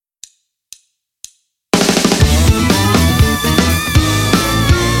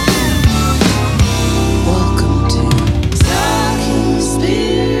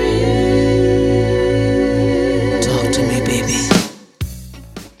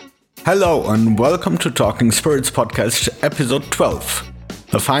Hello and welcome to Talking Spirits Podcast episode 12,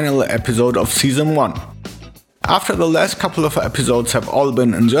 the final episode of season 1. After the last couple of episodes have all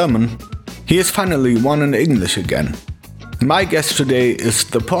been in German, here's finally one in English again. My guest today is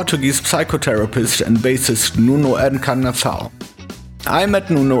the Portuguese psychotherapist and bassist Nuno Encarnação. I met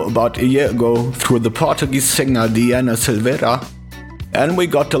Nuno about a year ago through the Portuguese singer Diana Silveira, and we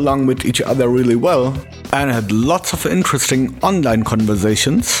got along with each other really well and had lots of interesting online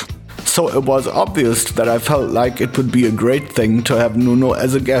conversations. So it was obvious that I felt like it would be a great thing to have Nuno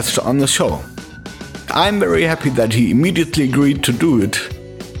as a guest on the show. I'm very happy that he immediately agreed to do it.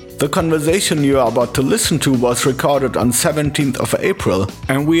 The conversation you are about to listen to was recorded on 17th of April,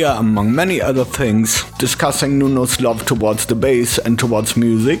 and we are, among many other things, discussing Nuno's love towards the bass and towards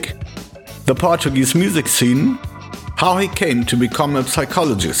music, the Portuguese music scene, how he came to become a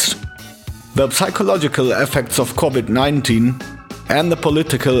psychologist, the psychological effects of COVID-19, and the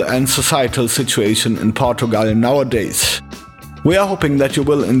political and societal situation in Portugal nowadays. We are hoping that you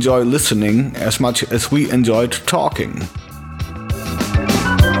will enjoy listening as much as we enjoyed talking.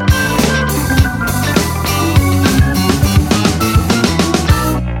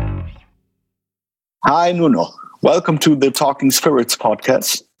 Hi Nuno, welcome to the Talking Spirits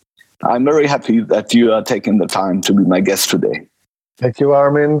podcast. I'm very happy that you are taking the time to be my guest today. Thank you,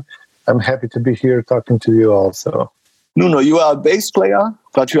 Armin. I'm happy to be here talking to you also. Nuno, you are a bass player,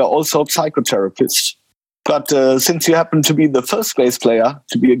 but you are also a psychotherapist. But since you happen to be the first bass player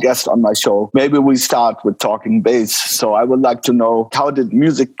to be a guest on my show, maybe we start with talking bass. So I would like to know, how did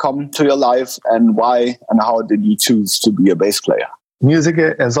music come to your life and why, and how did you choose to be a bass player? Music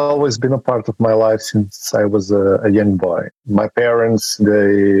has always been a part of my life since I was a young boy. My parents,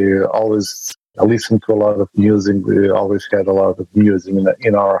 they always listened to a lot of music. We always had a lot of music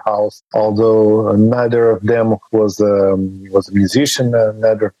in our house. Although neither of them was a musician,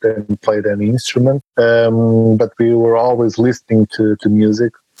 neither of them played any instrument. But we were always listening to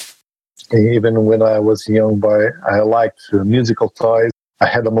music. Even when I was a young boy, I liked musical toys. I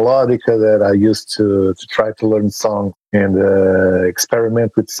had a melodica that I used to try to learn songs and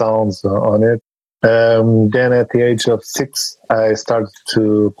experiment with sounds on it. Then at the age of 6, I started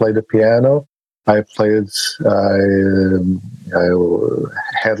to play the piano. I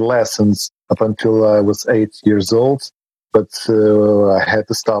had lessons up until I was 8 years old, but I had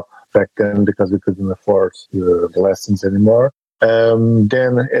to stop back then because we couldn't afford the lessons anymore.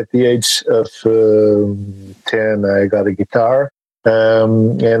 Then at the age of 10, I got a guitar.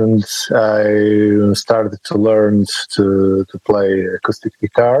 And I started to learn to play acoustic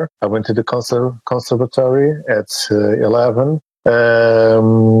guitar. I went to the conservatory at 11.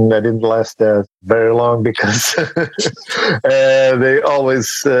 I didn't last that very long because they always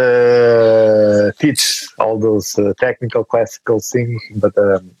teach all those technical classical singing, but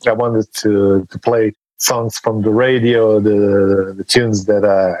I wanted to play songs from the radio, the tunes that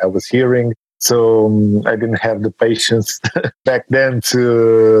I was hearing. So I didn't have the patience back then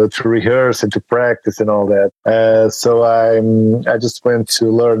to rehearse and to practice and all that. So I just went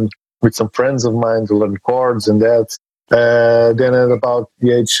to learn with some friends of mine to learn chords and that. Then at about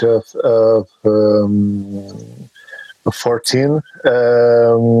the age of 14,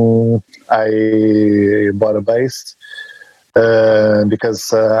 I bought a bass.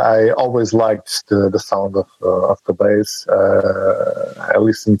 Because I always liked the sound of the bass. I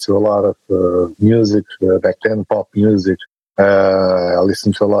listened to a lot of music back then, pop music. I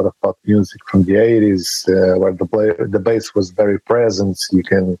listened to a lot of pop music from the 80s, where the bass was very present. You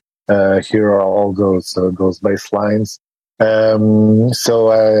can hear all those bass lines. So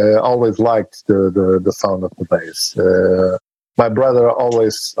I always liked the sound of the bass. My brother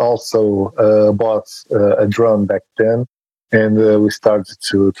always also bought a drum back then. And we started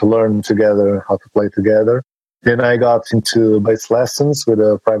to learn together how to play together. Then I got into bass lessons with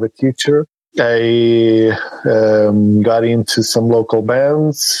a private teacher. I got into some local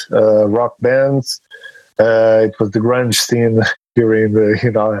bands, rock bands. It was the grunge scene here in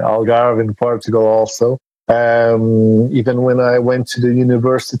Algarve in Portugal also. Even when I went to the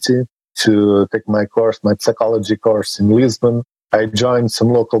university to take my psychology course in Lisbon, I joined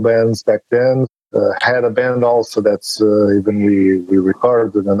some local bands back then. Had a band also that's even we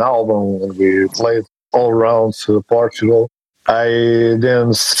recorded an album and we played all around Portugal.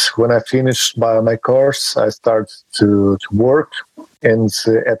 Then when I finished my course, I started to work, and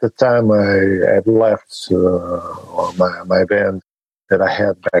at the time I had left my band that I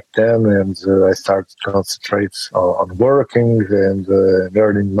had back then, and I started to concentrate on working and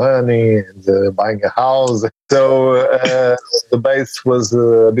earning money and buying a house. So the bass was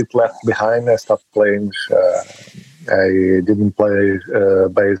a bit left behind. I stopped playing I didn't play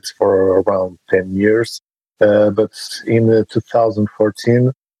bass for around 10 years. But in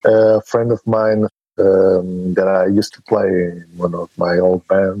 2014, a friend of mine that I used to play in one of my old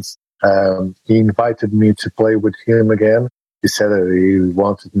bands, he invited me to play with him again. He said that he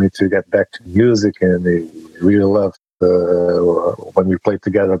wanted me to get back to music, and he really loved when we played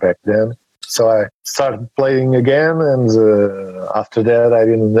together back then. So I started playing again, and after that,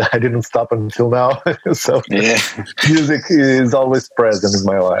 I didn't stop until now. So music is always present in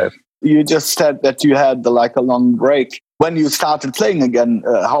my life. You just said that you had like a long break. When you started playing again,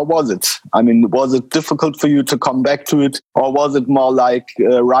 how was it? I mean, was it difficult for you to come back to it? Or was it more like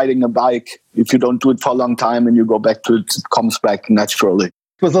riding a bike? If you don't do it for a long time and you go back to it, it comes back naturally.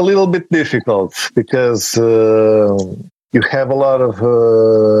 It was a little bit difficult because you have a lot of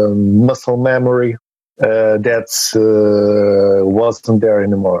muscle memory that wasn't there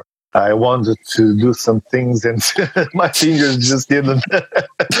anymore. I wanted to do some things, and my fingers just didn't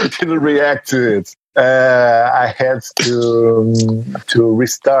react to it. I had to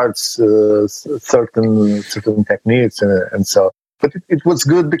restart certain techniques, and so. But it was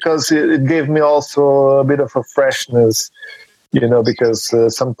good because it gave me also a bit of a freshness, because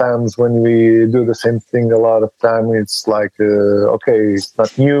sometimes when we do the same thing a lot of time, it's like okay, it's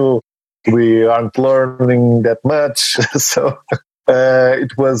not new. We aren't learning that much, so.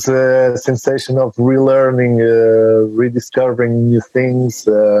 It was a sensation of relearning, rediscovering new things,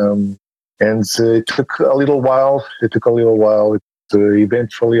 and it took a little while.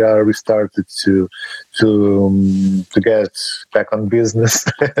 Eventually, I restarted to get back on business.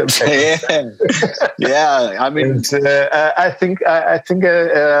 Yeah. I mean, and, I think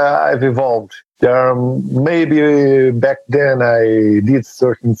I've evolved. Maybe back then I did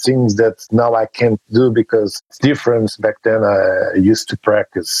certain things that now I can't do because it's different. Back then I used to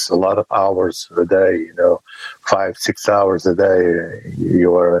practice a lot of hours a day, 5-6 hours a day.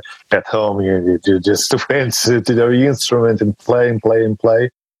 You were at home, you just went to the instrument and play.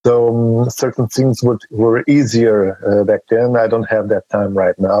 So certain things were easier back then. I don't have that time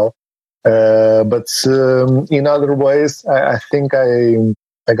right now. But in other ways, I think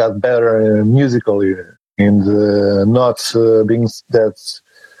I got better musically, and not being that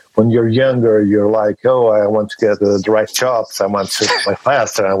when you're younger, you're like, oh, I want to get the right chops, I want to play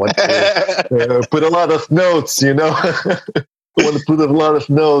faster, I want to put a lot of notes, I want to put a lot of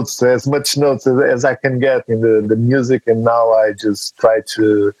notes, as much notes as I can get in the music, and now I just try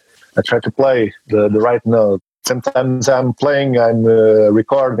to play the right note. Sometimes I'm playing, I'm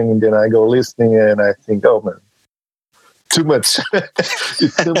recording, and then I go listening, and I think, oh man, too much.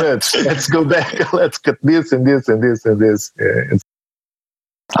 It's too much. Let's go back. Let's cut this and this and this and this.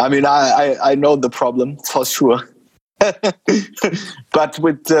 I mean, I know the problem for sure. But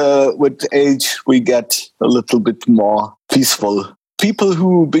with age, we get a little bit more peaceful. People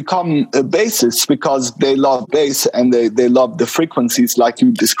who become bassists because they love bass and they love the frequencies like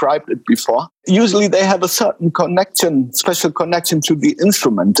you described it before, usually they have a certain special connection to the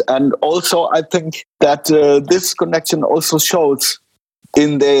instrument. And also I think that this connection also shows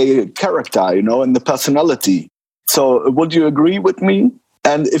in their character, in the personality. So would you agree with me?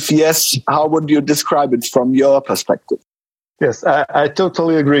 And if yes, how would you describe it from your perspective? Yes, I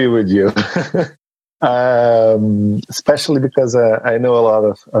totally agree with you. Especially because I know a lot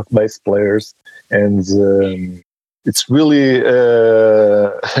of bass players, and it's really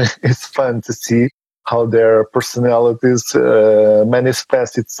it's fun to see how their personalities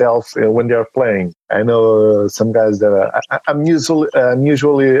manifest itself when they're playing. I know some guys that I'm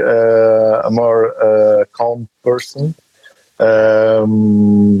usually a more calm person.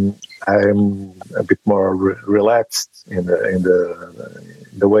 I'm a bit more relaxed in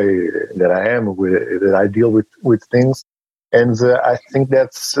the way that I am, that I deal with things, and I think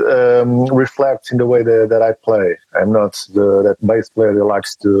that's reflects in the way that I play. I'm not that bass player that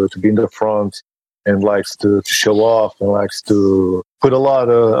likes to be in the front and likes to show off and likes to put a lot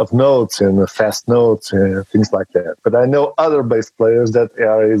of notes and fast notes and things like that. But I know other bass players that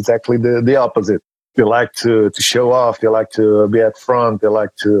are exactly the opposite. They like to show off. They like to be at front. They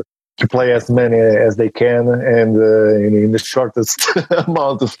like to play as many as they can, and in the shortest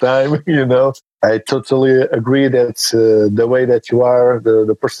amount of time, I totally agree that the way that you are,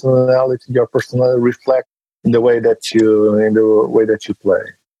 the personality, your personality reflects in the way that you play.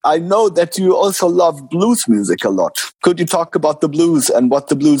 I know that you also love blues music a lot. Could you talk about the blues and what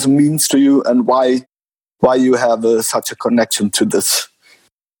the blues means to you, and why you have such a connection to this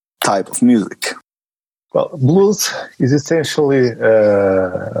type of music? Well, blues is essentially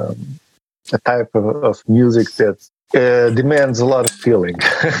a type of music that demands a lot of feeling.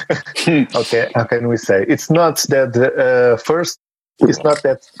 Okay, how can we say? It's not that first. It's not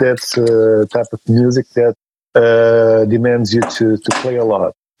that type of music that demands you to play a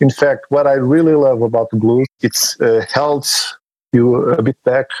lot. In fact, what I really love about the blues, it's held you a bit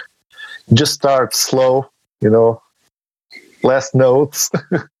back. Just start slow, less notes.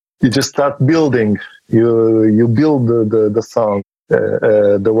 You just start building. You build the song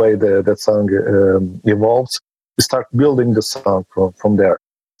the way that song evolves. You start building the song from there.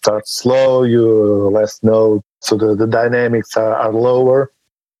 Start slow, you less notes, so the dynamics are lower,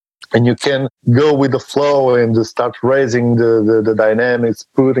 and you can go with the flow and start raising the dynamics,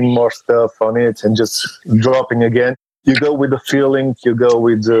 putting more stuff on it, and just dropping again. You go with the feeling, you go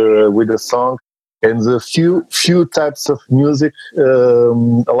with the song, and the few types of music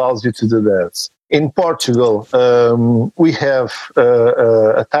allows you to do that. In Portugal, we have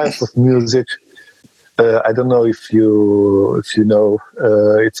a type of music. I don't know if you know.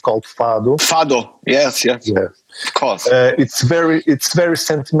 It's called fado. Fado, yes, Yeah, of course. it's very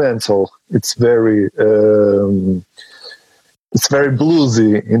sentimental. It's very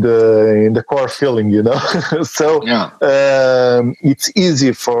bluesy in the core feeling, So Yeah. it's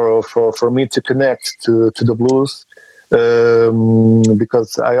easy for me to connect to the blues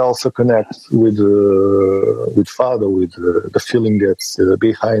because I also connect with fado, with the feeling that's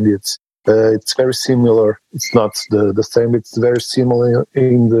behind it. It's very similar. It's not the same. It's very similar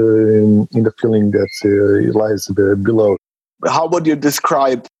in the feeling that lies below. How would you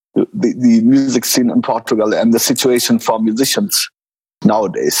describe the music scene in Portugal and the situation for musicians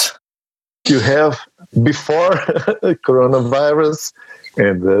nowadays? You have before coronavirus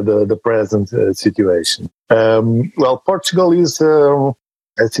and the present situation. Well, Portugal is,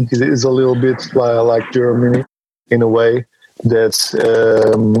 I think, it is a little bit like Germany in a way. That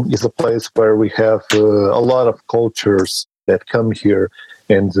is a place where we have a lot of cultures that come here,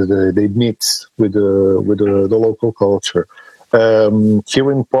 and they mix with the local culture.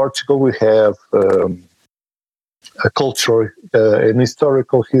 Here in Portugal, we have a culture, an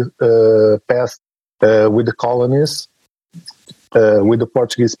historical past with the colonies. With the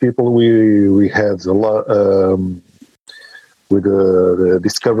Portuguese people, we had a lot. With the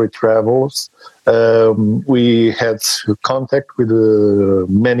discovery travels, we had contact with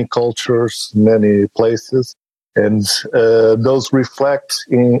many cultures, many places, and those reflect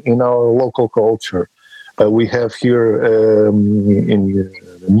in our local culture. We have here in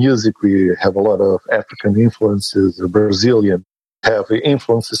music, we have a lot of African influences, Brazilian, have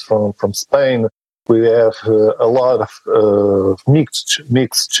influences from Spain. We have a lot of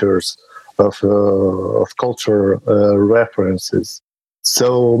mixtures of culture references.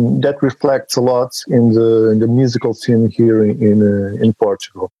 So that reflects a lot in the musical scene here in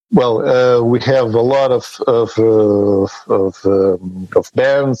Portugal. Well, we have a lot of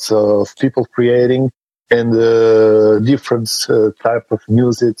bands, of people creating, and different type of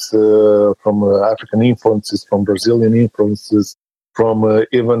music from African influences, from Brazilian influences, from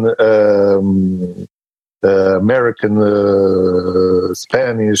even American,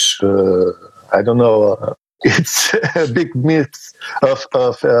 Spanish, I don't know. It's a big mix of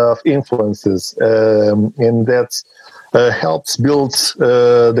influences, and that helps build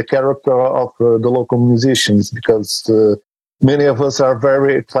the character of the local musicians, because many of us are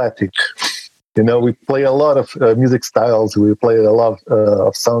very eclectic. We play a lot of music styles. We play a lot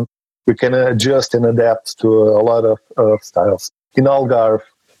of sound. We can adjust and adapt to a lot of styles. In Algarve,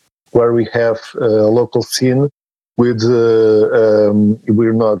 where we have a local scene, this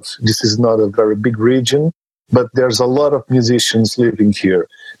is not a very big region, but there's a lot of musicians living here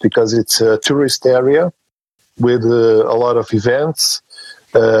because it's a tourist area with a lot of events.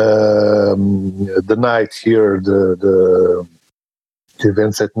 The night here, the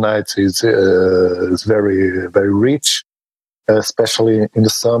events at night is very, very rich, especially in the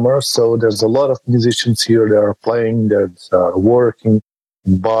summer. So there's a lot of musicians here that are playing, that are working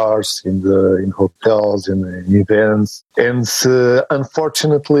in bars, in hotels, in events. And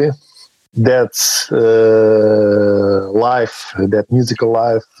unfortunately, that life, that musical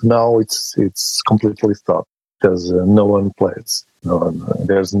life, now it's completely stopped because no one plays.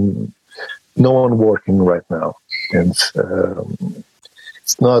 There's no one working right now, and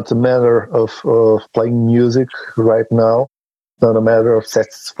it's not a matter of playing music right now. It's not a matter of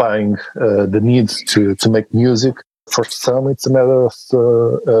satisfying the needs to make music. For some, it's a matter of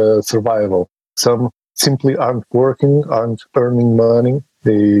survival. Some simply aren't working, aren't earning money.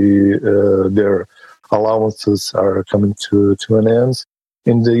 Their allowances are coming to an end,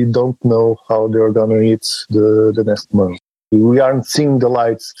 and they don't know how they're going to eat the next month. We aren't seeing the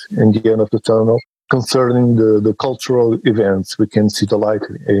lights in the end of the tunnel. concerning the cultural events. We can see the light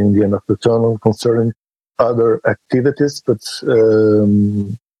in the end of the tunnel concerning other activities, but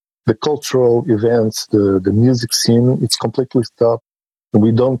the cultural events, the music scene, it's completely stopped.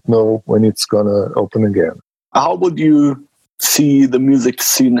 We don't know when it's going to open again. How would you see the music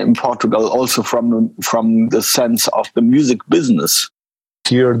scene in Portugal also from the sense of the music business?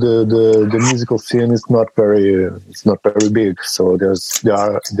 Here, the musical scene is not very big, so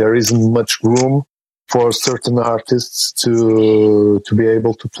there isn't much room for certain artists to be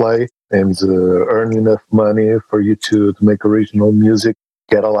able to play and earn enough money for you to make original music,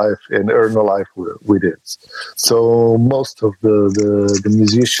 get a life and earn a life with it. So most of the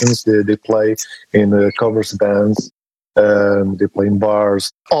musicians, they play in covers bands, they play in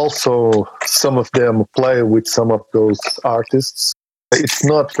bars. Also, some of them play with some of those artists. It's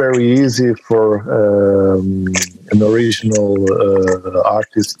not very easy for an original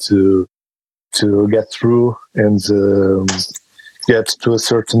artist to get through and get to a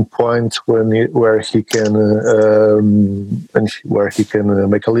certain point where he can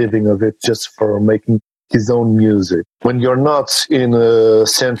make a living of it just for making his own music. When you're not in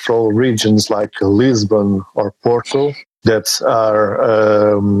central regions like Lisbon or Porto, that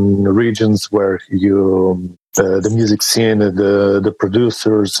are regions where the music scene, the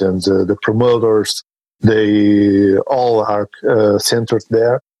producers and the promoters, they all are centered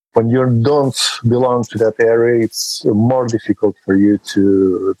there. When you don't belong to that area, it's more difficult for you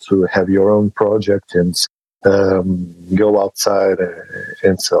to have your own project and go outside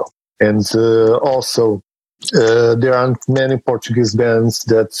and so. And also, there aren't many Portuguese bands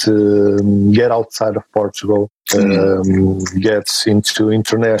that get outside of Portugal, get into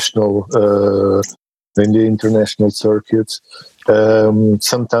international in the international circuits.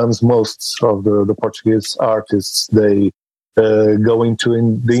 Sometimes most of the Portuguese artists, they go into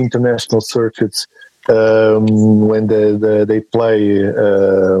the international circuits when they play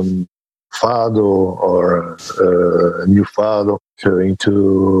fado or new fado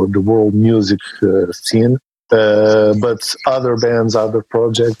into the world music scene. But other bands, other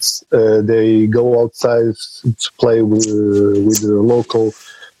projects, they go outside to play with the local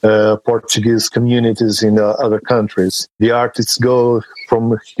Portuguese communities in other countries. The artists go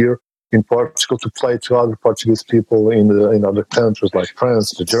from here in Portugal to play to other Portuguese people in other countries like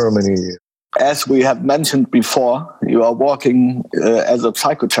France, to Germany. As we have mentioned before, you are working as a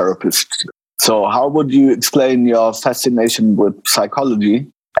psychotherapist. So how would you explain your fascination with psychology?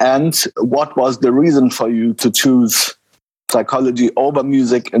 And what was the reason for you to choose psychology over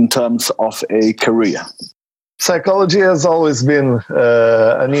music in terms of a career? Psychology has always been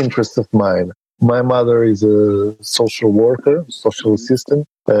an interest of mine. My mother is a social worker, social assistant,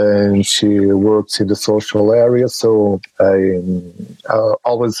 and she works in the social area. So I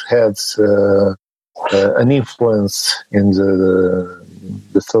always had an influence in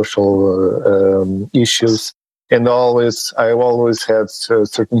the social issues. And I always had a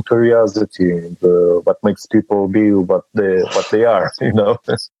certain curiosity, what makes people be what they are, you know.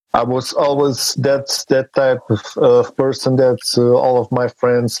 I was always that type of person that all of my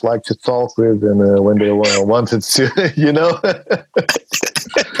friends like to talk with, and when they wanted to, you know,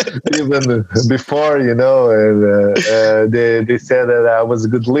 even before, you know, and they said that I was a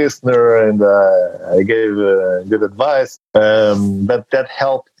good listener and I gave good advice, but that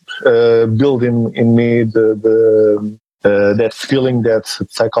helped build in me that feeling that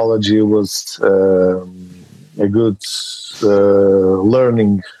psychology was a good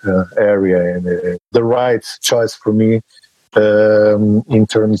learning area and the right choice for me in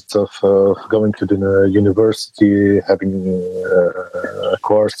terms of going to the university, having a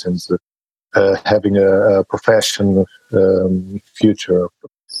course and having a profession future.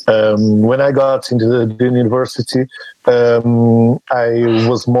 When I got into the university, I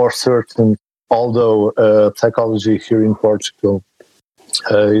was more certain, although psychology here in Portugal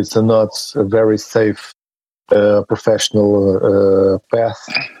is not a very safe professional path,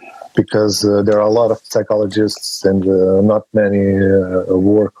 because there are a lot of psychologists and not many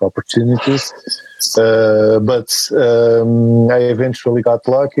work opportunities. But I eventually got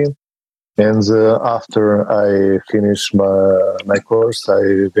lucky. And after I finished my course, I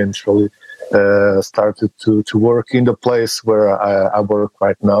eventually started to work in the place where I work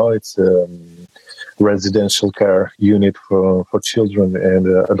right now. It's a residential care unit for children and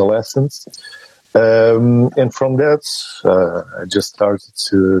adolescents. And from that, I just started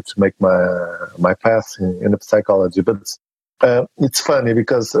to make my path in psychology. But it's funny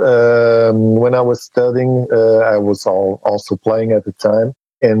because when I was studying, I was also playing at the time.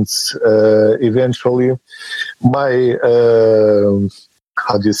 And eventually, my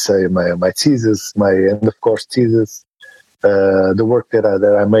how do you say, my thesis, my end of course thesis, the work that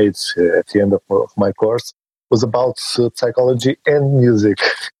I made at the end of my course was about psychology and music.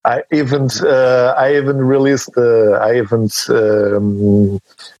 I even released got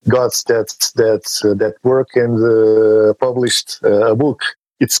that work and published a book.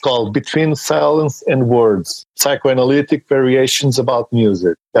 It's called Between Silence and Words: Psychoanalytic Variations About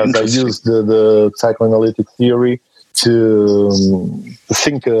Music. As I used the psychoanalytic theory to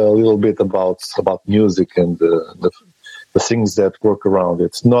think a little bit about music and the things that work around it.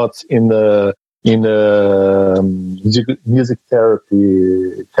 It's not in a music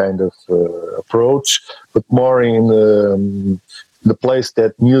therapy kind of approach, but more in the place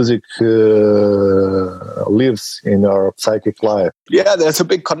that music lives in our psychic life. Yeah, there's a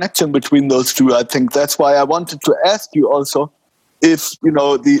big connection between those two. I think that's why I wanted to ask you also if,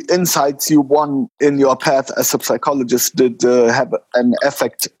 the insights you won in your path as a psychologist did have an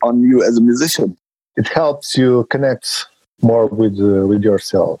effect on you as a musician. It helps you connect more with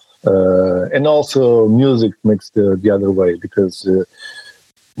yourself. And also music makes the other way, because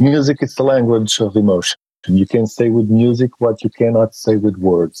music is the language of emotion. You can say with music what you cannot say with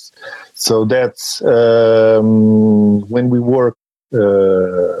words. So that's when we work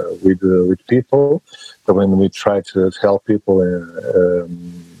with people, when we try to help people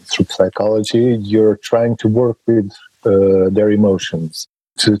through psychology, you're trying to work with their emotions,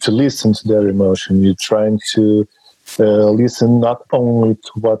 to listen to their emotion. You're trying to listen not only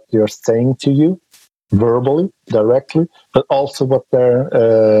to what they're saying to you verbally, directly, but also what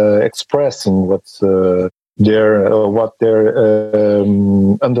they're expressing, what their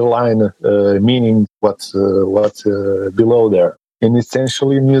underlying meaning, what's below there. And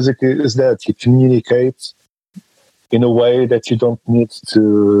essentially, music is that you communicate in a way that you don't need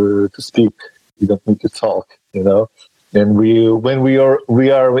to speak, you don't need to talk, And when we are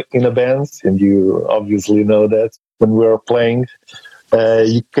in a band, and you obviously know that, when we are playing,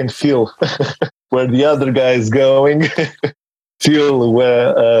 you can feel where the other guy is going, feel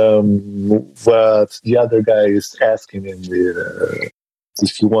where what the other guy is asking, and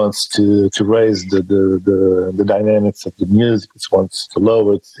if he wants to raise the dynamics of the music, if he wants to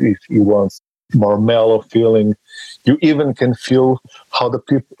lower it, if he wants more mellow feeling. You even can feel how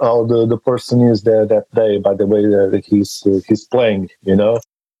the person is there that day by the way that he's playing.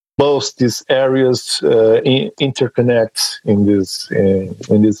 Both these areas interconnect in this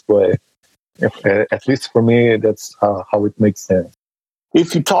way. At least for me, that's how it makes sense.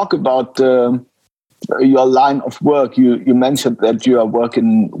 If you talk about your line of work, you mentioned that you are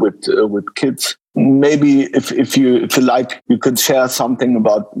working with kids. Maybe if you like, you could share something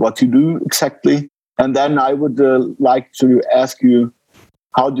about what you do exactly. And then I would like to ask you,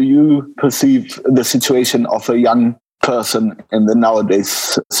 how do you perceive the situation of a young person in the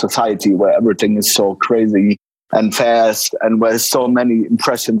nowadays society, where everything is so crazy and fast, and where so many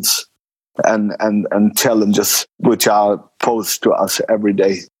impressions and challenges which are posed to us every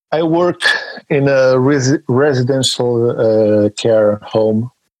day? I work in a residential care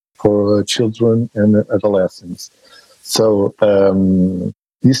home for children and adolescents. So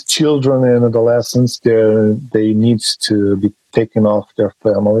these children and adolescents, they need to be taken off their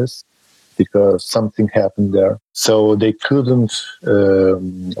families because something happened there. So they couldn't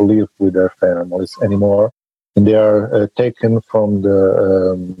live with their families anymore. And they are taken from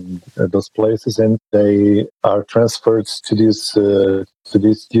those places, and they are transferred to this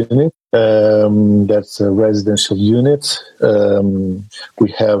unit. That's a residential unit.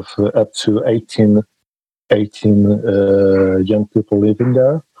 We have up to 18 young people living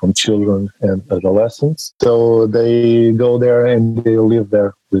there, from children and adolescents. So they go there and they live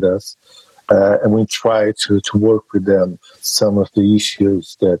there with us. And we try to work with them some of the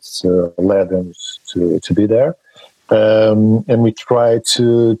issues that led them to be there. And we try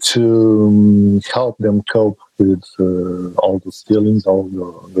to help them cope with all those feelings, all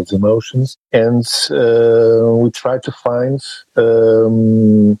those emotions. And we try to find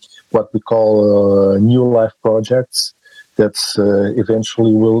what we call new life projects that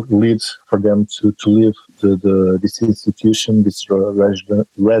eventually will lead for them to leave this institution, this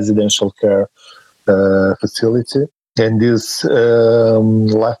residential care facility. And these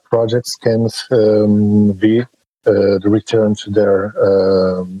life projects can be the return to their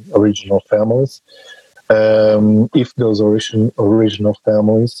original families. If those original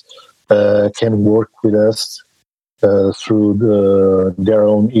families can work with us through their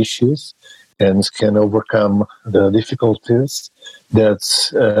own issues and can overcome the difficulties that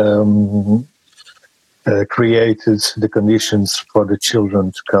created the conditions for the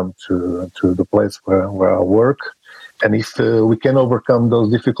children to come to the place where I work, And if we can overcome those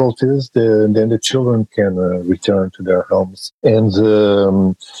difficulties, then the children can return to their homes and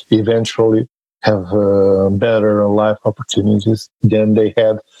eventually have better life opportunities than they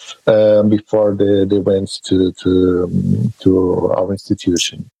had before they went to our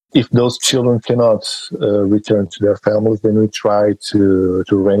institution. If those children cannot return to their families, then we try to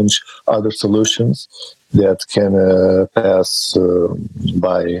arrange other solutions that can pass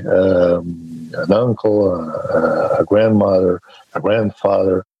by an uncle, a grandmother, a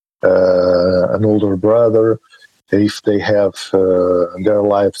grandfather, an older brother, if they have their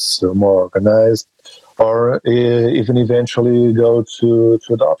lives more organized, or even eventually go to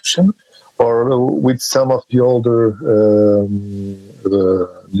adoption, or with some of the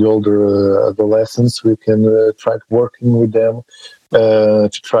older adolescents, we can try working with them to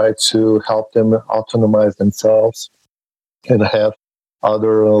try to help them autonomize themselves and have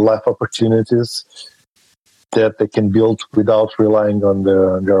other life opportunities that they can build without relying on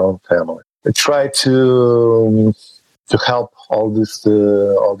their own family. I try to help all these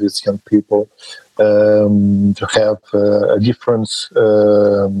young people to have a different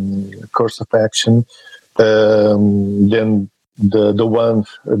course of action than the one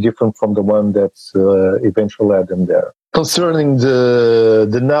different from the one that eventually led them there. Concerning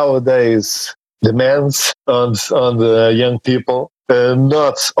the nowadays demands on the young people,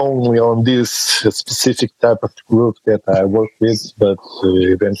 not only on this specific type of group that I work with, but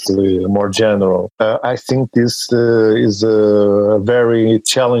eventually more general. I think this is a very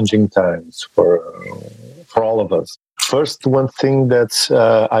challenging times for all of us. First, one thing that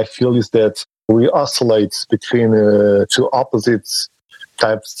I feel is that we oscillate between two opposite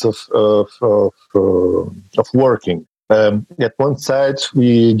types of working. At one side,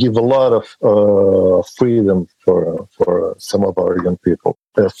 we give a lot of freedom for some of our young people.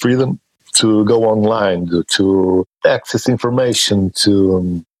 Freedom to go online, to access information,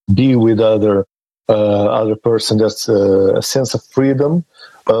 to be with other person. That's a sense of freedom,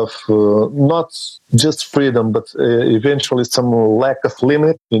 of not just freedom, but eventually some lack of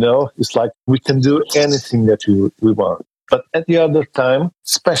limit. It's like we can do anything that we want. But at the other time,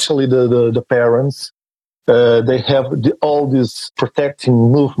 especially the parents, they have all these protecting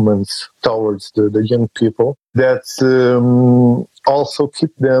movements towards the young people that also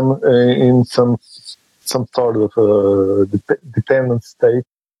keep them in some sort of dependent state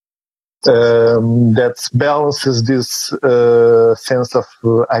that balances this sense of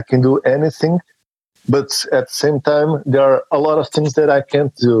I can do anything, but at the same time there are a lot of things that I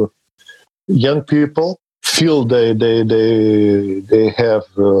can't do. Young people feel they have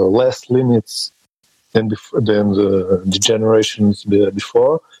less limits than the generations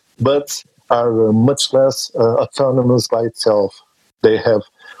before, but are much less autonomous by itself. They have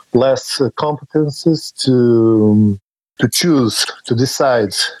less competences to choose, to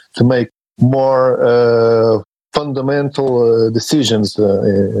decide, to make more fundamental decisions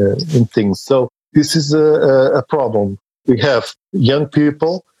in things. So this is a problem. We have young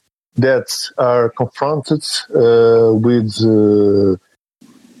people that are confronted with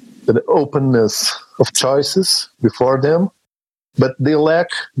the openness of choices before them, but they lack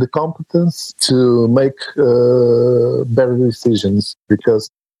the competence to make better decisions because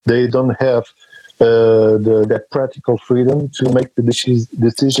they don't have that practical freedom to make the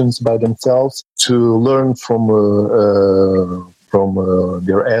decisions by themselves, to learn from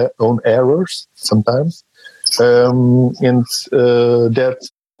their own errors sometimes, and that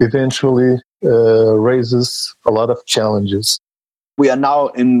eventually raises a lot of challenges. We are now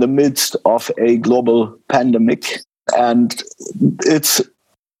in the midst of a global pandemic, and it's,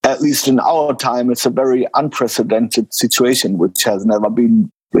 at least in our time, it's a very unprecedented situation, which has never been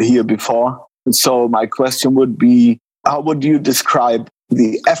here before. So my question would be, how would you describe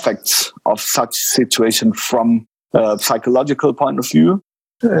the effects of such situation from a psychological point of view?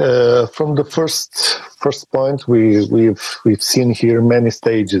 From the first point, we've seen here many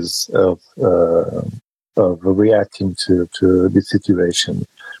stages of reacting to this situation.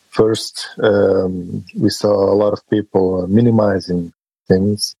 First, we saw a lot of people minimizing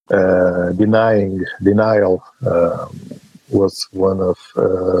things. Denial was one of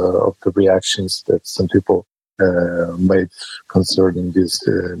the reactions that some people made concerning these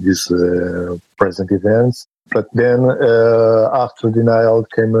present events. But then after denial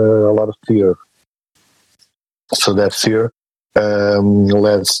came a lot of fear. So that fear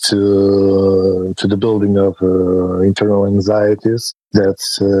leads to the building of internal anxieties that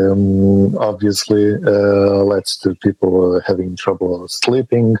obviously leads to people having trouble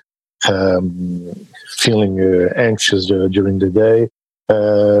sleeping, feeling anxious during the day,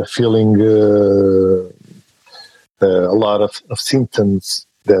 feeling a lot of symptoms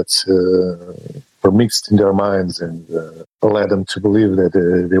that were mixed in their minds and led them to believe that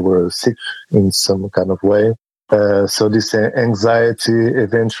they were sick in some kind of way. So this anxiety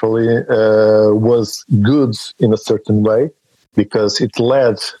eventually was good in a certain way, because it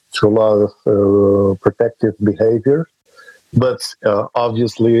led to a lot of protective behavior. But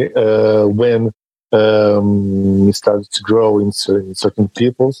obviously, when it started to grow in certain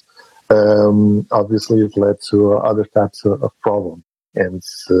peoples, obviously it led to other types of problems. And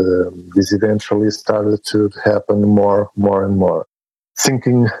this eventually started to happen more and more.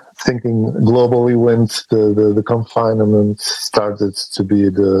 Thinking globally, when the confinement started to be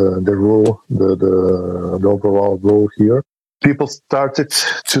the rule, the overall rule here, people started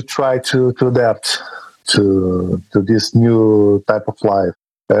to try to adapt to this new type of life.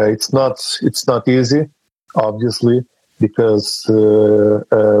 It's not easy, obviously, because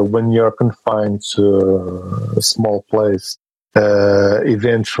when you're confined to a small place,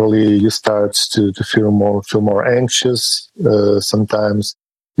 eventually you start to feel more anxious. Sometimes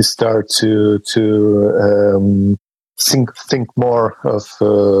you start to think more of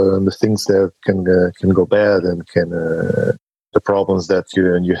the things that can go bad, and the problems that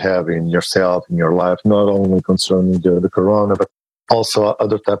you have in yourself, in your life, not only concerning the corona, but also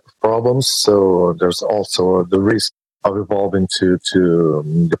other type of problems. So there's also the risk of evolving to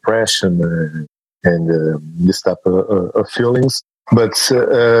depression and this type of feelings. But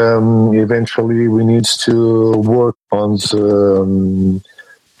eventually we need to work on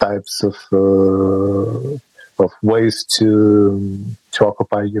types of ways to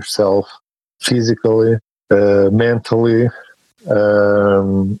occupy yourself physically, mentally,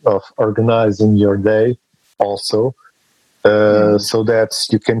 of organizing your day also, so that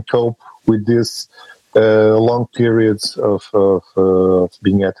you can cope with this long periods of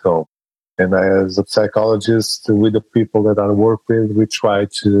being at home. And as a psychologist, with the people that I work with, we try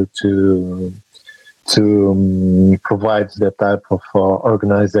to provide that type of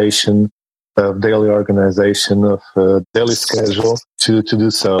organization, daily organization, of daily schedule to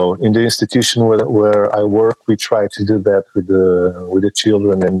do so. In the institution where I work, we try to do that with the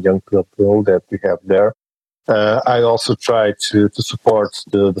children and young people that we have there. I also try to support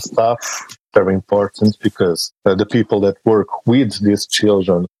the staff. Very important, because the people that work with these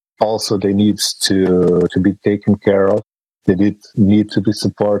children also, they need to be taken care of. They need to be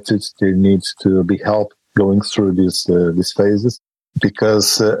supported. They need to be helped going through these phases,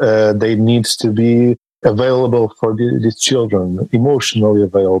 because they need to be available for these children, emotionally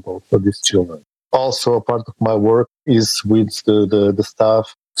available for these children. Also, a part of my work is with the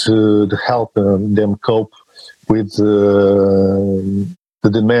staff to help them cope with the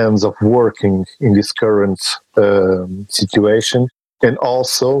demands of working in this current situation, and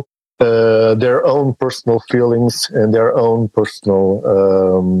also their own personal feelings and their own personal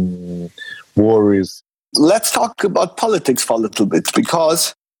worries. Let's talk about politics for a little bit,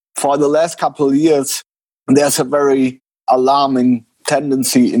 because for the last couple of years, there's a very alarming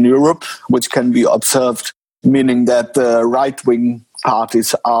tendency in Europe, which can be observed, meaning that the right-wing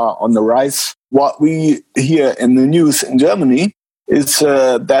parties are on the rise. What we hear in the news in Germany is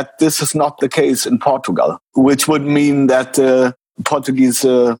that this is not the case in Portugal, which would mean that the Portuguese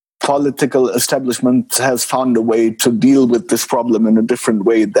political establishment has found a way to deal with this problem in a different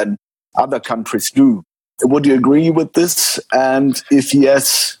way than other countries do. Would you agree with this? And if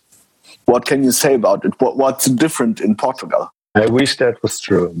yes, what can you say about it? What's different in Portugal? I wish that was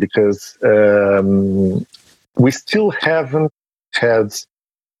true, because we still haven't had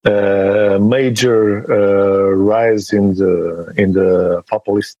a major rise in the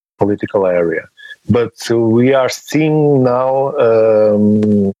populist political area. But we are seeing now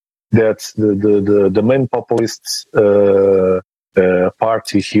that the main populist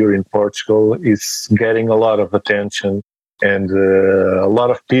party here in Portugal is getting a lot of attention, and a lot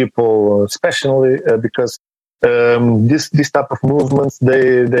of people, especially because this type of movements,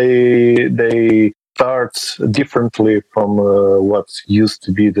 they start differently from what used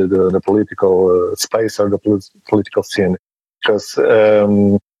to be the political space or the political scene, because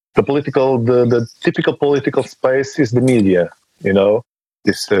the typical political space is the media, you know.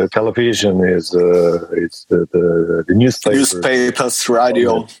 This television is it's the newspapers,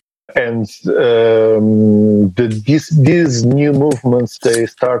 radio, and these new movements, they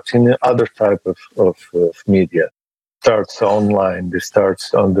start in other type of media. Starts online. They start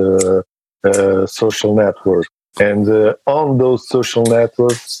on the social network, and on those social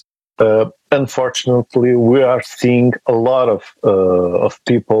networks, unfortunately, we are seeing a lot of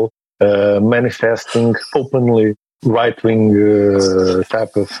people manifesting openly right-wing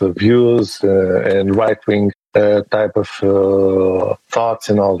type of views and right-wing type of thoughts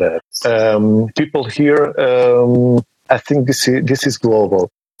and all that. People here, I think this is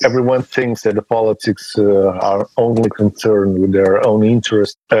global. Everyone thinks that the politics are only concerned with their own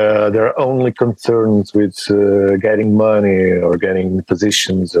interest. They're only concerned with getting money or getting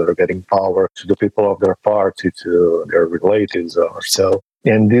positions or getting power to the people of their party, to their relatives or so.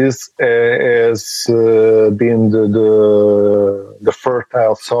 And this has been the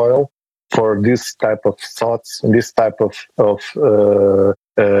fertile soil for this type of thoughts and this type of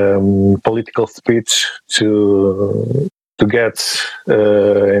political speech to get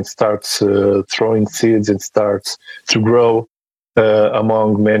and start throwing seeds and start to grow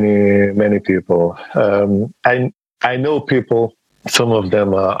among many people. I know people, some of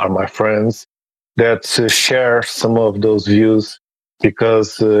them are my friends, that share some of those views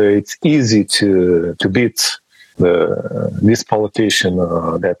because it's easy to beat this politician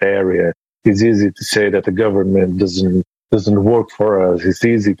that area. It's easy to say that the government doesn't work for us. It's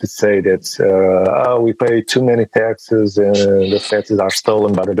easy to say that we pay too many taxes and the taxes are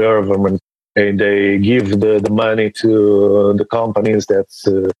stolen by the government, and they give the money to the companies that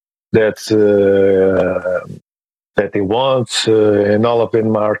they want, and all of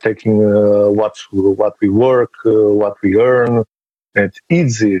them are taking what we work, what we earn. It's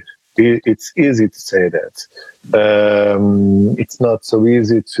easy. It's easy to say that. It's not so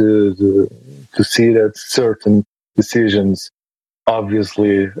easy to see that certain decisions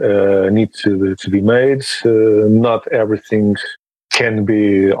obviously need to be made. Not everything can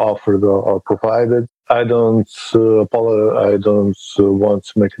be offered or provided. I don't want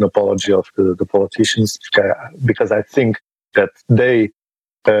to make an apology of the politicians because I think that they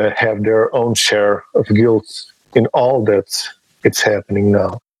have their own share of guilt in all that it's happening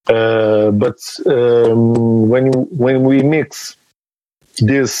now. But when we mix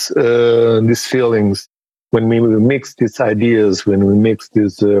these feelings, when we mix these ideas, when we mix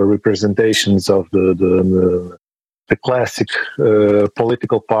these representations of the classic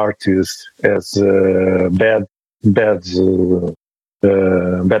political parties as bad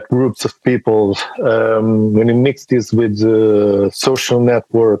groups of people, when we mix this with the social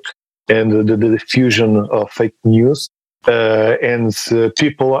network and the diffusion of fake news, and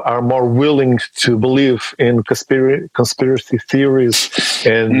people are more willing to believe in conspiracy theories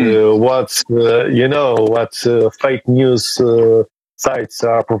and what fake news sites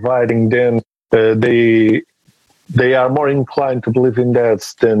are providing, then they are more inclined to believe in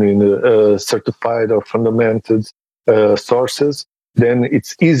that than in certified or fundamented sources. Then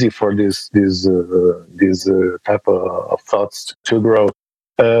it's easy for these type of thoughts to grow.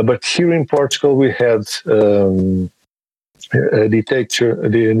 But here in Portugal, we had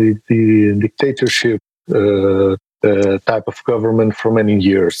the dictatorship type of government for many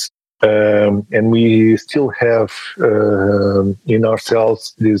years. And we still have in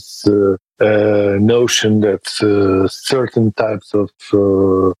ourselves this notion that certain types of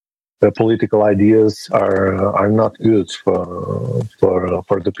political ideas are not good for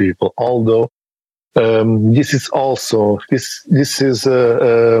the people. Although this is also this is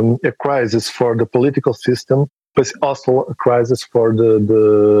a crisis for the political system, but it's also a crisis for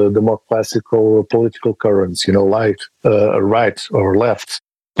the more classical political currents, like right or left.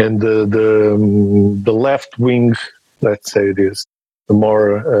 And the left wing, let's say this, the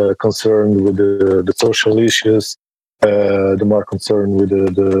more concerned with the social issues, the more concerned with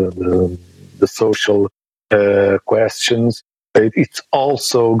the social questions. It's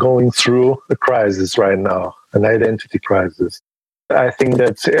also going through a crisis right now, an identity crisis. I think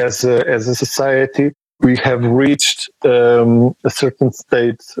that as a society, we have reached a certain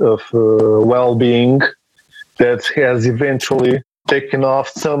state of well-being that has eventually taken off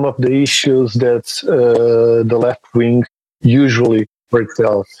some of the issues that the left wing usually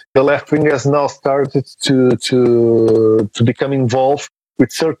itself. The left wing has now started to become involved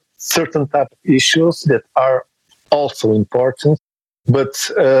with certain type of issues that are also important, but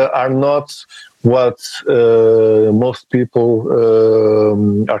are not what most people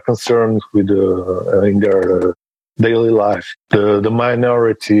are concerned with in their daily life. The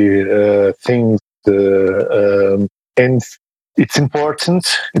minority things, and it's important.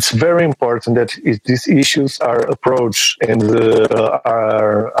 It's very important that these issues are approached and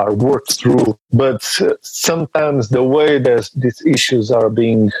are worked through. But sometimes the way that these issues are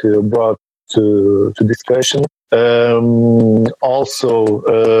being brought to discussion also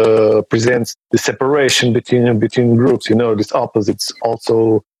presents the separation between groups. This opposites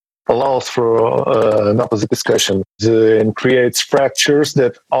also allows for an opposite discussion and creates fractures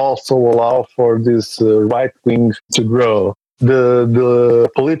that also allow for this right wing to grow. the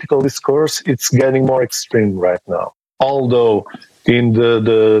political discourse, it's getting more extreme right now. Although in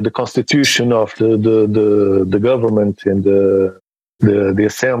the constitution of the government and the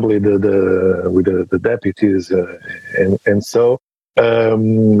assembly, with the deputies and so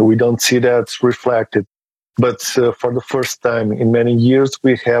we don't see that reflected. But for the first time in many years,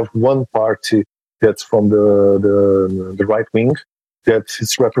 we have one party that's from the right wing that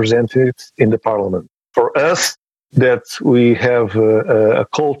is represented in the parliament. For us, that we have a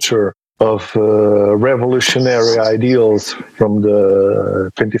culture of revolutionary ideals from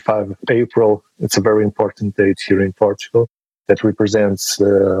the 25th of April. It's a very important date here in Portugal that represents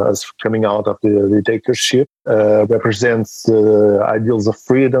us coming out of the dictatorship, represents ideals of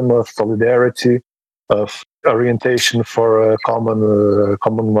freedom, of solidarity, of orientation for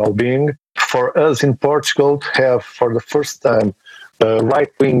common well-being. For us in Portugal to have, for the first time,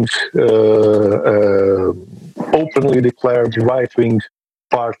 right-wing, openly declared right-wing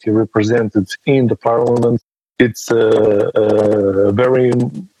party represented in the parliament, it's a very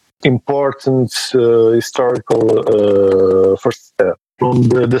important historical first step. From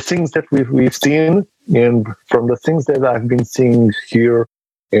the things that we've seen, and from the things that I've been seeing here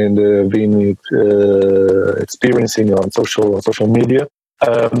and been experiencing on social media,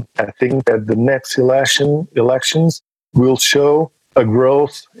 I think that the next elections will show a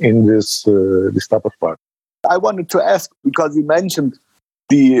growth in this type of party. I wanted to ask, because you mentioned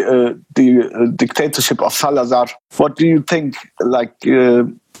the dictatorship of Salazar. What do you think,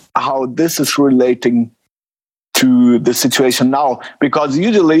 how this is relating to the situation now? Because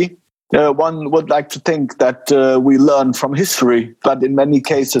usually one would like to think that we learn from history, but in many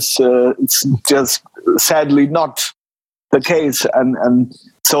cases it's just sadly not the case. And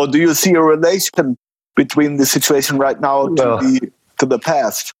so do you see a relation between the situation right now to the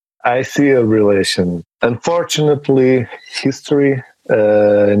past? I see a relation. Unfortunately, history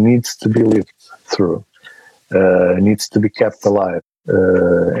needs to be lived through, needs to be kept alive,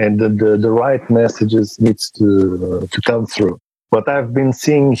 and the right messages needs to come through. What I've been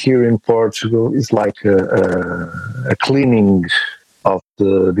seeing here in Portugal is like a cleaning of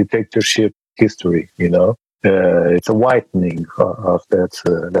the dictatorship history. It's a whitening of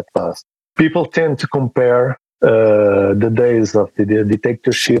that past. People tend to compare the days of the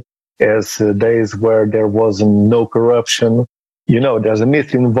dictatorship as days where there was no corruption. There's a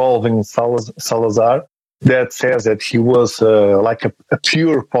myth involving Salazar that says that he was like a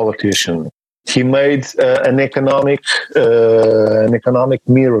pure politician. He made an economic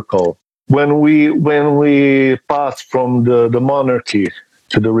miracle. When we passed from the monarchy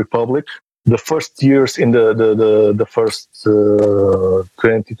to the republic, the first years in the first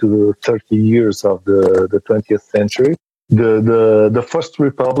 20 to 30 years of the 20th century, the first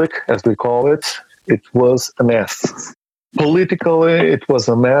republic, as we call it, it was a mess. Politically, it was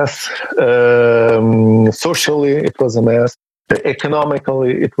a mess. Socially, it was a mess.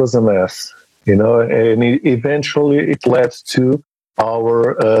 Economically, it was a mess. And eventually it led to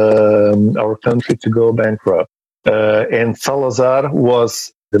our country to go bankrupt. And Salazar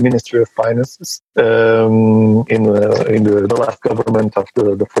was the Ministry of Finances in the last government of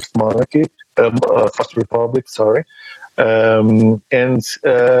the first monarchy, first republic. Sorry, and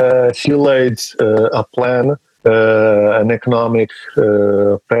he laid a plan. An economic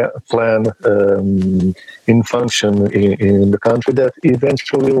plan in function in the country that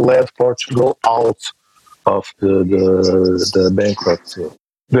eventually led Portugal out of the bankruptcy.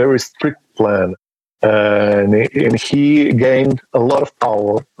 Very strict plan, and he gained a lot of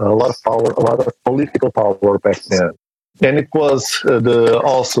power, a lot of political power back then. And it was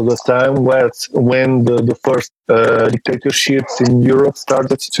also the time when the first dictatorships in Europe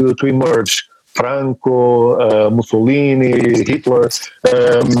started to emerge. Franco, Mussolini, Hitler.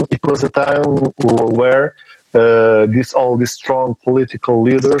 It was a time where all these strong political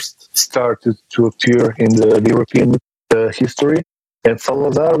leaders started to appear in the European history, and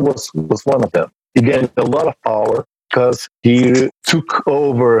Salazar was one of them. He gained a lot of power because he took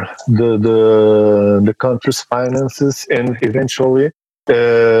over the country's finances and eventually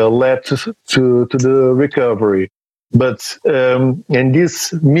led to the recovery. But and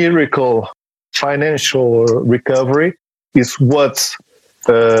this miracle financial recovery is what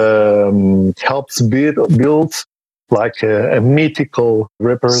helps build like a mythical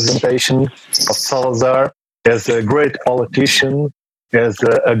representation of Salazar as a great politician, as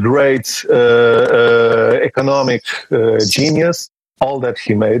a great economic genius. All that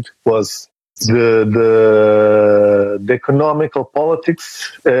he made was the economical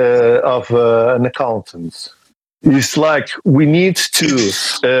politics of an accountant. It's like we need to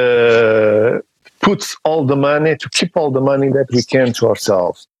put all the money, to keep all the money that we can to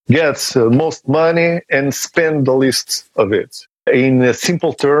ourselves, get most money and spend the least of it. In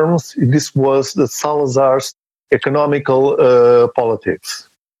simple terms, this was the Salazar's economical politics.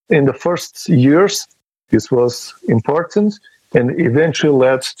 In the first years, this was important and eventually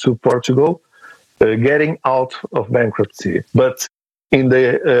led to Portugal getting out of bankruptcy. But in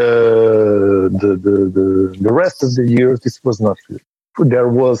the rest of the years, this was not true. There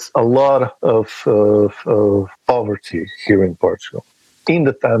was a lot of poverty here in Portugal in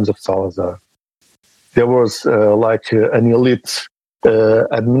the times of Salazar. There was an elite,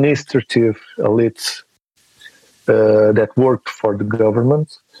 administrative elite that worked for the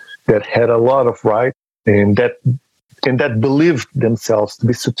government, that had a lot of rights, and that believed themselves to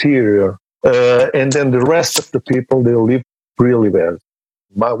be superior. And then the rest of the people, they lived really bad.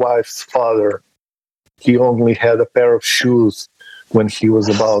 My wife's father, he only had a pair of shoes when he was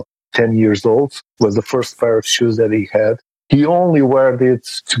about 10 years old. It was the first pair of shoes that he had. He only wore it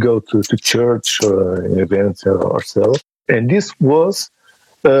to go to church or events or so. And this was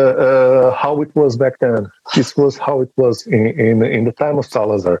how it was back then. This was how it was in the time of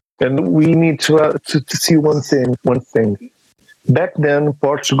Salazar. And we need to see one thing. Back then,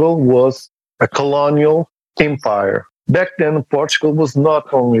 Portugal was a colonial empire. Back then, Portugal was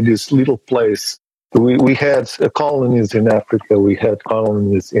not only this little place. We had colonies in Africa. We had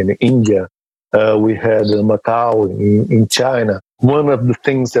colonies in India. We had Macau in China. One of the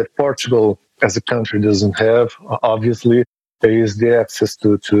things that Portugal as a country doesn't have, obviously, is the access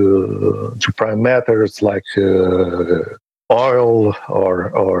to prime matters like oil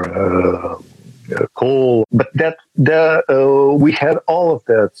or coal. But we had all of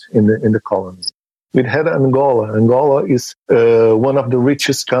that in the colonies. We had Angola. Angola is one of the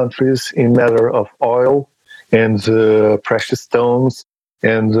richest countries in matter of oil and precious stones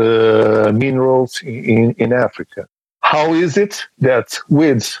and minerals in Africa. How is it that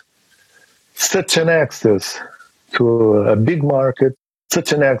with such an access to a big market,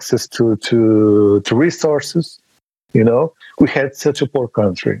 such an access to resources, we had such a poor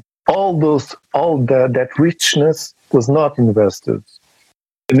country? All that richness was not invested.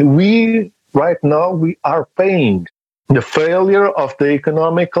 And right now, we are paying the failure of the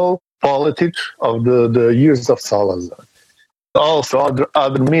economical politics of the years of Salazar. Also,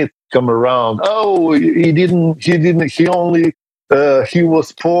 other myths come around. Oh, he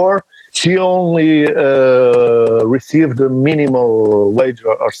was poor. He only received a minimal wage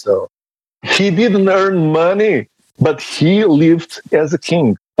or so. He didn't earn money, but he lived as a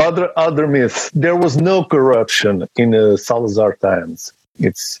king. Other myths. There was no corruption in Salazar times.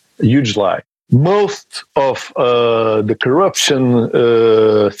 It's a huge lie. Most of the corruption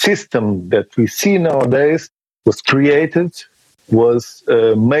system that we see nowadays was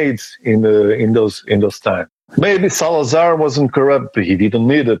made in those times. Maybe Salazar wasn't corrupt, but he didn't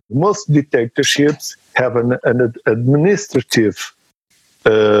need it. Most dictatorships have an administrative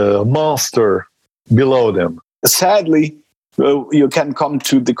monster below them. Sadly, you can come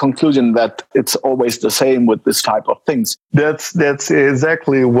to the conclusion that it's always the same with this type of things. That's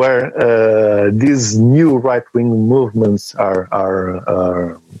exactly where these new right-wing movements are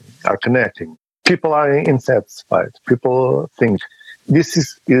connecting. People are insatisfied. People think this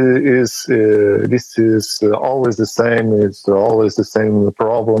is always the same. It's always the same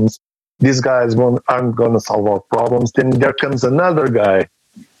problems. These guys aren't going to solve our problems. Then there comes another guy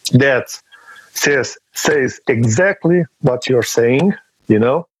that says exactly what you're saying.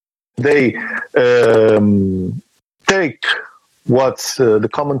 They take what the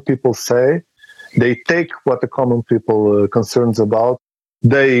common people say. They take what the common people concerns about.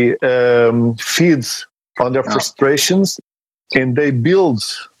 They feed on their frustrations, and they build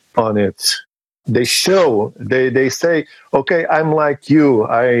on it. They show. They say, "Okay, I'm like you.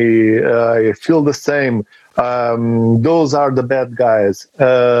 I feel the same. Those are the bad guys.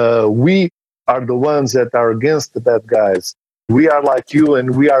 We are the ones that are against the bad guys. We are like you,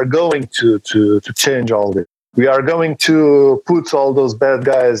 and we are going to change all this. We are going to put all those bad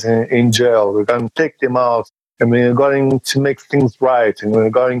guys in jail. We're going to take them out, and we're going to make things right, and we're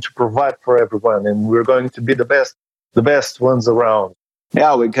going to provide for everyone, and we're going to be the best ones around."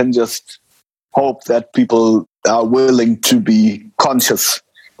 Yeah, we can just hope that people are willing to be conscious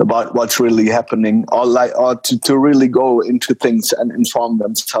about what's really happening, or to really go into things and inform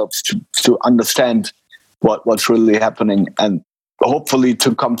themselves to understand what's really happening, and hopefully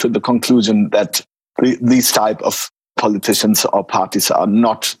to come to the conclusion that these type of politicians or parties are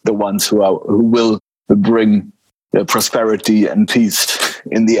not the ones who will bring prosperity and peace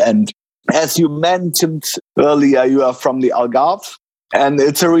in the end. As you mentioned earlier, you are from the Algarve. And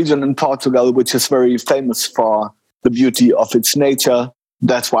it's a region in Portugal which is very famous for the beauty of its nature.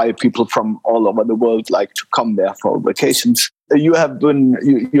 That's why people from all over the world like to come there for vacations. You have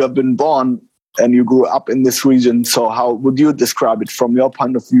been born and you grew up in this region. So how would you describe it from your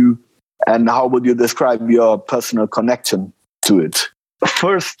point of view? And how would you describe your personal connection to it?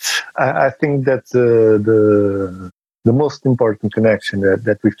 First, I think that the most important connection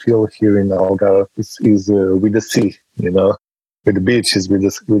that we feel here in Algarve is with the sea, with the beaches, with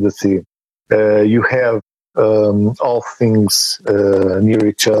the sea. You have all things near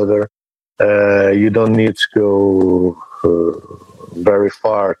each other. You don't need to go very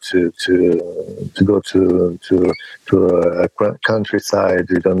far to go to a countryside.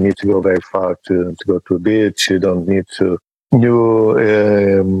 You don't need to go very far to go to a beach. You don't need to.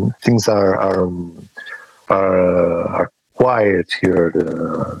 Things are quiet here.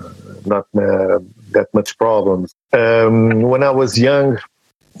 Not that much problems. When I was young,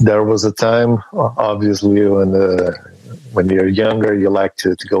 there was a time, obviously, when you're younger, you like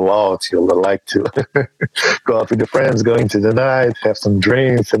to go out. You like to go out with your friends, go into the night, have some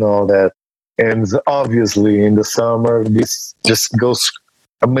drinks and all that. And obviously, in the summer, this just goes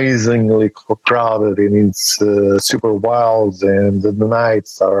amazingly crowded, and it's super wild, and the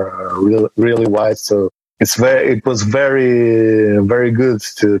nights are really wide. So it was very, very good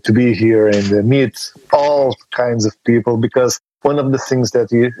to be here and meet all kinds of people, because one of the things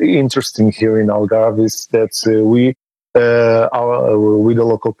that is interesting here in Algarve is that with the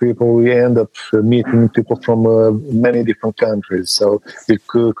local people, we end up meeting people from many different countries. So we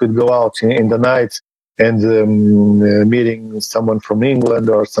could go out in the night and meeting someone from England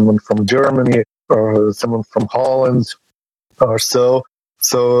or someone from Germany or someone from Holland or so.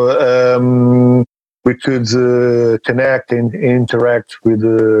 So we could connect and interact with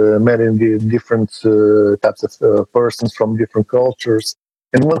many different types of persons from different cultures.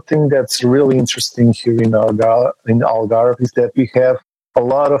 And one thing that's really interesting here in Algarve is that we have a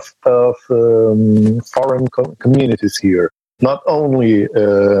lot of foreign communities here. Not only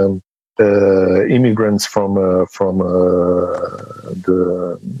immigrants from the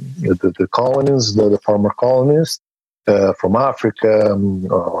colonies, the former colonies, from Africa,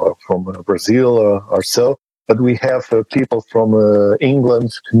 or from Brazil or so, but we have people from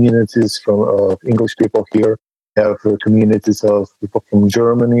England, communities from English people here, have communities of people from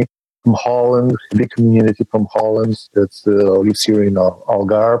Germany, from Holland, a big community from Holland that lives here in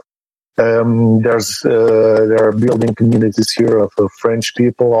Algarve. There are building communities here of French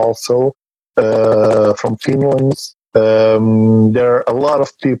people also, from Finland. There are a lot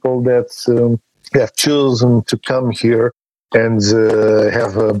of people that have chosen to come here and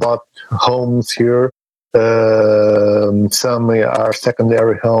have bought homes here. Some are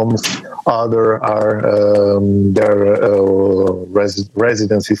secondary homes, other are their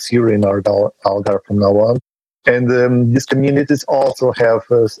residences here in Algarve from now on. And these communities also have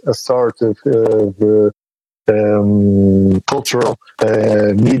a sort of cultural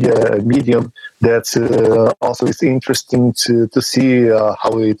medium that also is interesting to see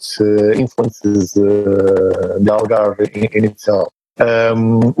how it influences the Algarve in itself.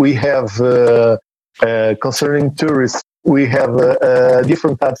 We have, concerning tourists, we have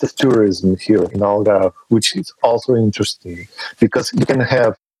different types of tourism here in Algarve, which is also interesting because you can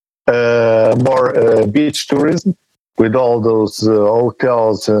have more beach tourism with all those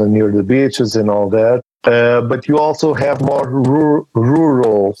hotels near the beaches and all that. But you also have more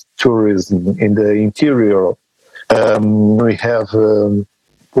rural tourism in the interior. We have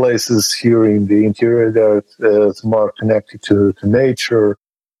places here in the interior that's more connected to nature.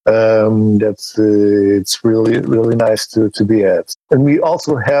 It's really nice to be at. And we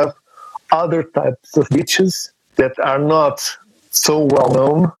also have other types of beaches that are not so well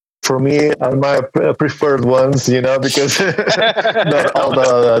known. For me, are my preferred ones, because not all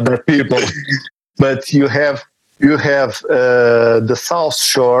the other people. But you have the South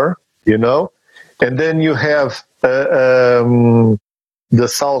Shore, and then you have the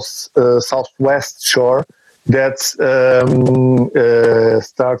Southwest Shore that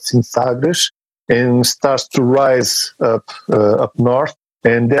starts in Sagres and starts to rise up north.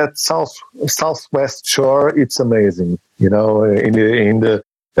 And that Southwest Shore, it's amazing, in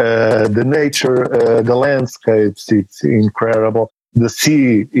the nature, the landscapes, it's incredible. The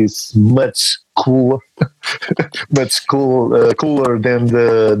sea is much cooler, cooler than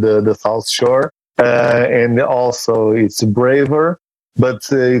the South Shore, and also it's braver, but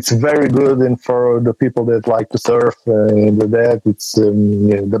it's very good. And for the people that like to surf and that, it's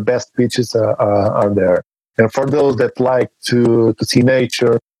the best beaches are there. And for those that like to see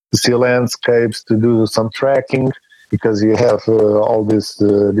nature, to see landscapes, to do some trekking, because you have all this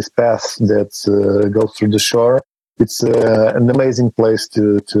path that goes through the shore. It's an amazing place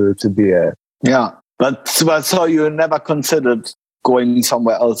to be at. Yeah, but so you never considered going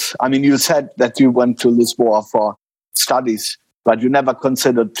somewhere else? I mean, you said that you went to Lisboa for studies, but you never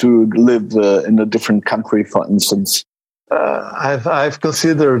considered to live in a different country, for instance. I've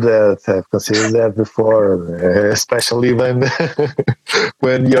considered that. I've considered that before, especially when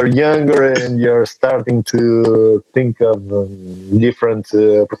when you're younger and you're starting to think of different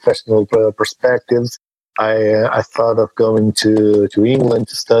professional perspectives. I thought of going to England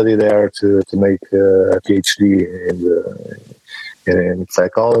to study there to make a PhD in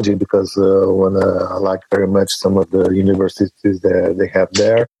psychology, because I like very much some of the universities that they have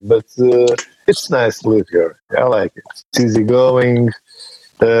there. But it's nice to live here. I like it. It's easygoing.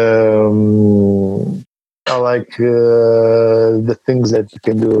 I like the things that you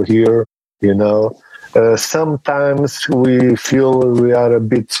can do here, you know. Sometimes we feel we are a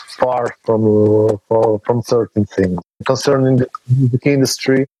bit far from certain things. Concerning the music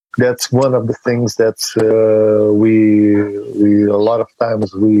industry, that's one of the things that we a lot of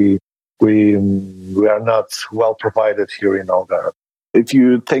times we are not well provided here in Algarve. If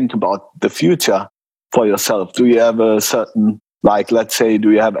you think about the future for yourself, do you have a certain, like, let's say,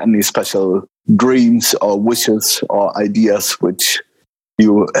 do you have any special dreams or wishes or ideas which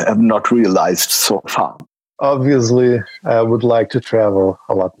you have not realized so far? Obviously, I would like to travel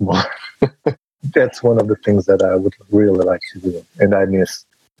a lot more. That's one of the things that I would really like to do, and I miss.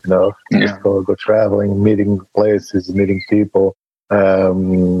 You know, go traveling, meeting places, meeting people.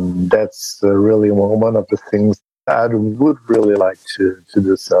 That's really one of the things I would really like to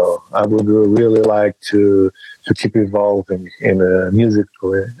do. So I would really like to keep evolving in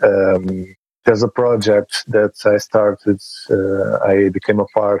musically. There's a project that I started. I became a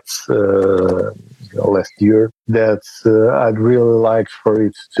part last year. That I'd really like for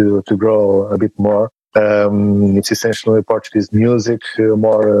it to grow a bit more. It's essentially Portuguese music,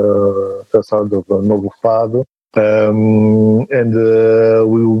 more sort of novo fado, and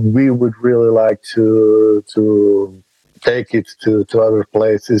we would really like to take it to other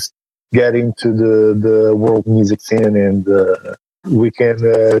places, get into the world music scene, and we can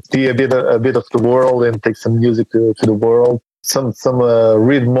see a bit of the world and take some music to the world. Some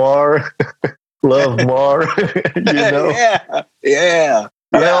read more, love more, you know. Yeah.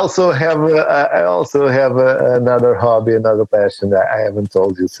 I also have another hobby, another passion that I haven't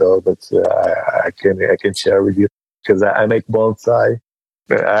told you so, but I can share with you, because I make bonsai.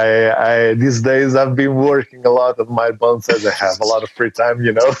 I these days I've been working a lot on my bonsais. I have a lot of free time,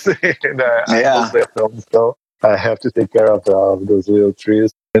 you know, and I'm mostly at home, so I have to take care of those little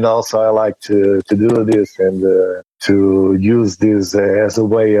trees. And also I like to do this and to use this as a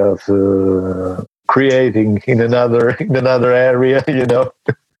way of creating in another area, you know.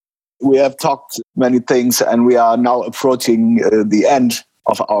 We have talked many things, and we are now approaching the end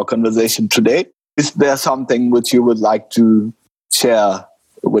of our conversation today. Is there something which you would like to share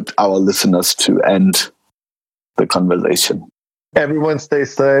with our listeners to end the conversation? Everyone stay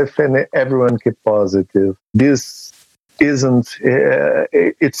safe and everyone keep positive. This isn't,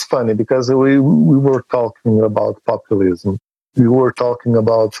 it's funny because we were talking about populism. We were talking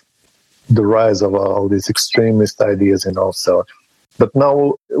about the rise of all these extremist ideas and also. But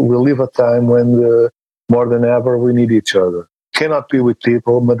now we live a time when more than ever we need each other. Cannot be with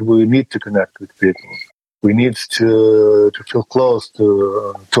people, but we need to connect with people. We need to feel close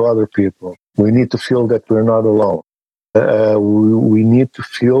to other people. We need to feel that we're not alone. We need to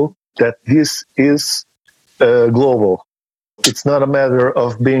feel that this is global. It's not a matter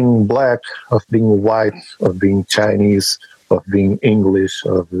of being black, of being white, of being Chinese, of being English,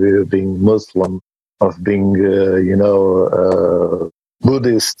 of being Muslim, of being,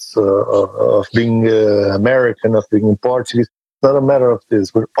 Buddhist, of being American, of being Portuguese. It's not a matter of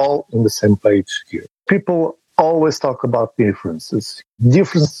this. We're all on the same page here. People always talk about differences.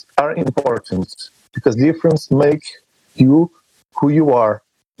 Differences are important because difference make you who you are,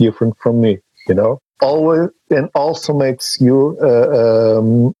 different from me, you know. Always, and also makes you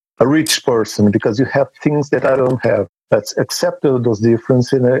a rich person because you have things that I don't have. Let's accept those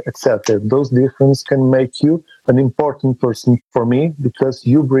differences and accept that those differences can make you an important person for me because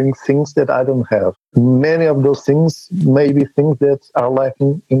you bring things that I don't have. Many of those things may be things that are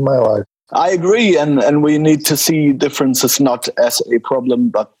lacking in my life. I agree, and we need to see differences not as a problem,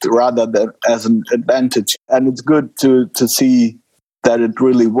 but rather as an advantage. And it's good to see that it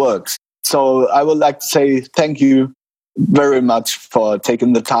really works. So I would like to say thank you very much for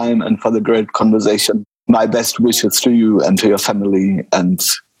taking the time and for the great conversation. My best wishes to you and to your family, and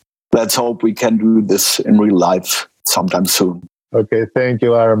let's hope we can do this in real life sometime soon. Okay, thank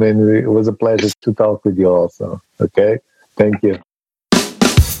you, Armin. It was a pleasure to talk with you also. Okay, thank you.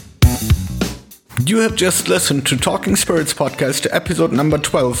 You have just listened to Talking Spirits Podcast, episode number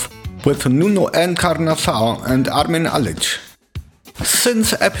 12, with Nuno Encarnação and Armin Alic.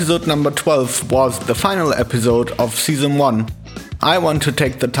 Since episode number 12 was the final episode of Season 1, I want to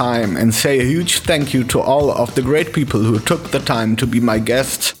take the time and say a huge thank you to all of the great people who took the time to be my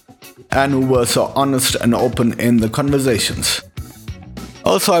guests and who were so honest and open in the conversations.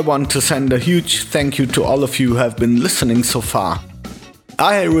 Also, I want to send a huge thank you to all of you who have been listening so far.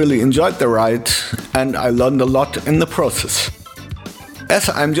 I really enjoyed the ride and I learned a lot in the process. As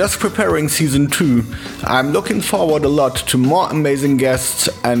I'm just preparing Season 2, I'm looking forward a lot to more amazing guests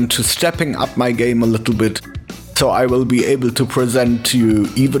and to stepping up my game a little bit, so I will be able to present to you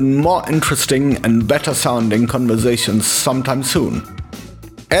even more interesting and better sounding conversations sometime soon.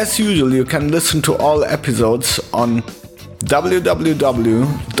 As usual, you can listen to all episodes on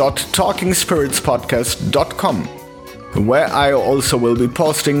www.talkingspiritspodcast.com, where I also will be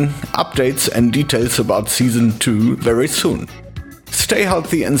posting updates and details about Season 2 very soon. Stay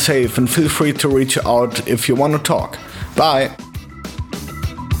healthy and safe and feel free to reach out if you want to talk. Bye!